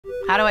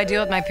How do I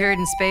deal with my period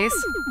in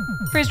space?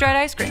 Freeze-dried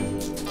ice cream.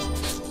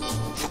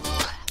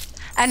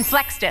 And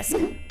Flex Disc,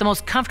 the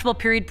most comfortable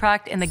period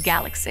product in the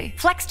galaxy.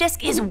 Flex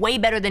Disc is way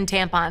better than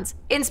tampons,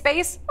 in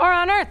space or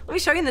on Earth. Let me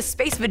show you the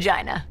space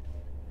vagina.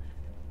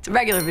 It's a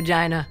regular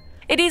vagina.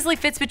 It easily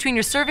fits between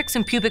your cervix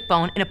and pubic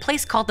bone in a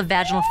place called the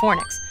vaginal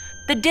fornix.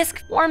 The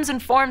disc warms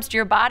and forms to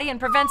your body and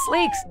prevents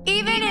leaks,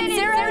 even in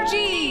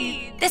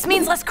 0G. This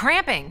means less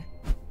cramping.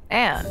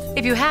 And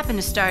if you happen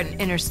to start an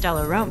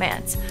interstellar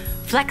romance,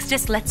 Flex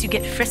Disc lets you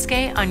get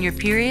frisky on your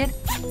period,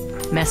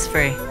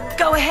 mess-free.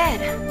 Go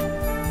ahead,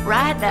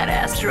 ride that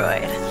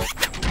asteroid.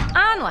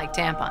 Unlike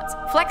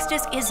tampons, Flex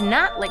Disc is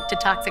not linked to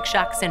toxic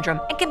shock syndrome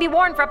and can be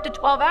worn for up to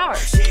 12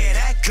 hours. Yeah,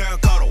 that girl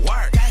go to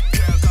work. That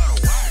girl go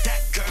to work.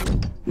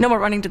 That girl. No more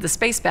running to the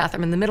space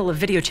bathroom in the middle of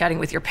video chatting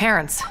with your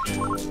parents.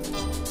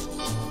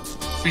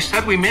 We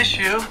said we miss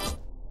you.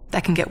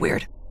 That can get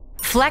weird.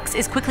 Flex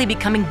is quickly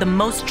becoming the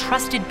most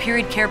trusted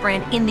period care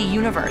brand in the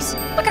universe.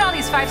 Look at all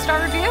these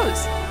 5-star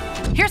reviews.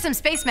 Here's some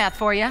space math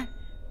for you.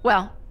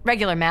 Well,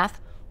 regular math.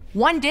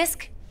 1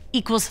 disc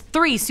equals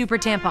 3 super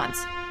tampons.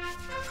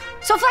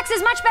 So Flex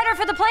is much better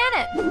for the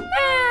planet.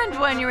 And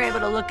when you're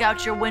able to look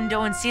out your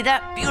window and see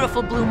that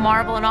beautiful blue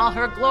marble in all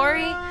her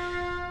glory,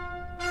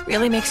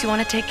 really makes you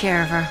want to take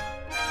care of her.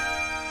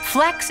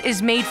 Flex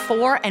is made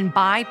for and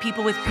by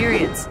people with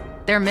periods.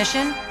 Their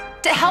mission?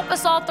 To help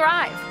us all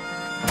thrive.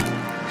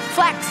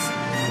 Flex.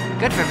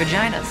 Good for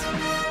vaginas.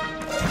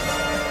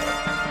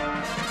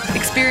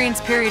 Experience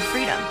period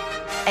freedom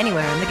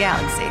anywhere in the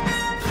galaxy.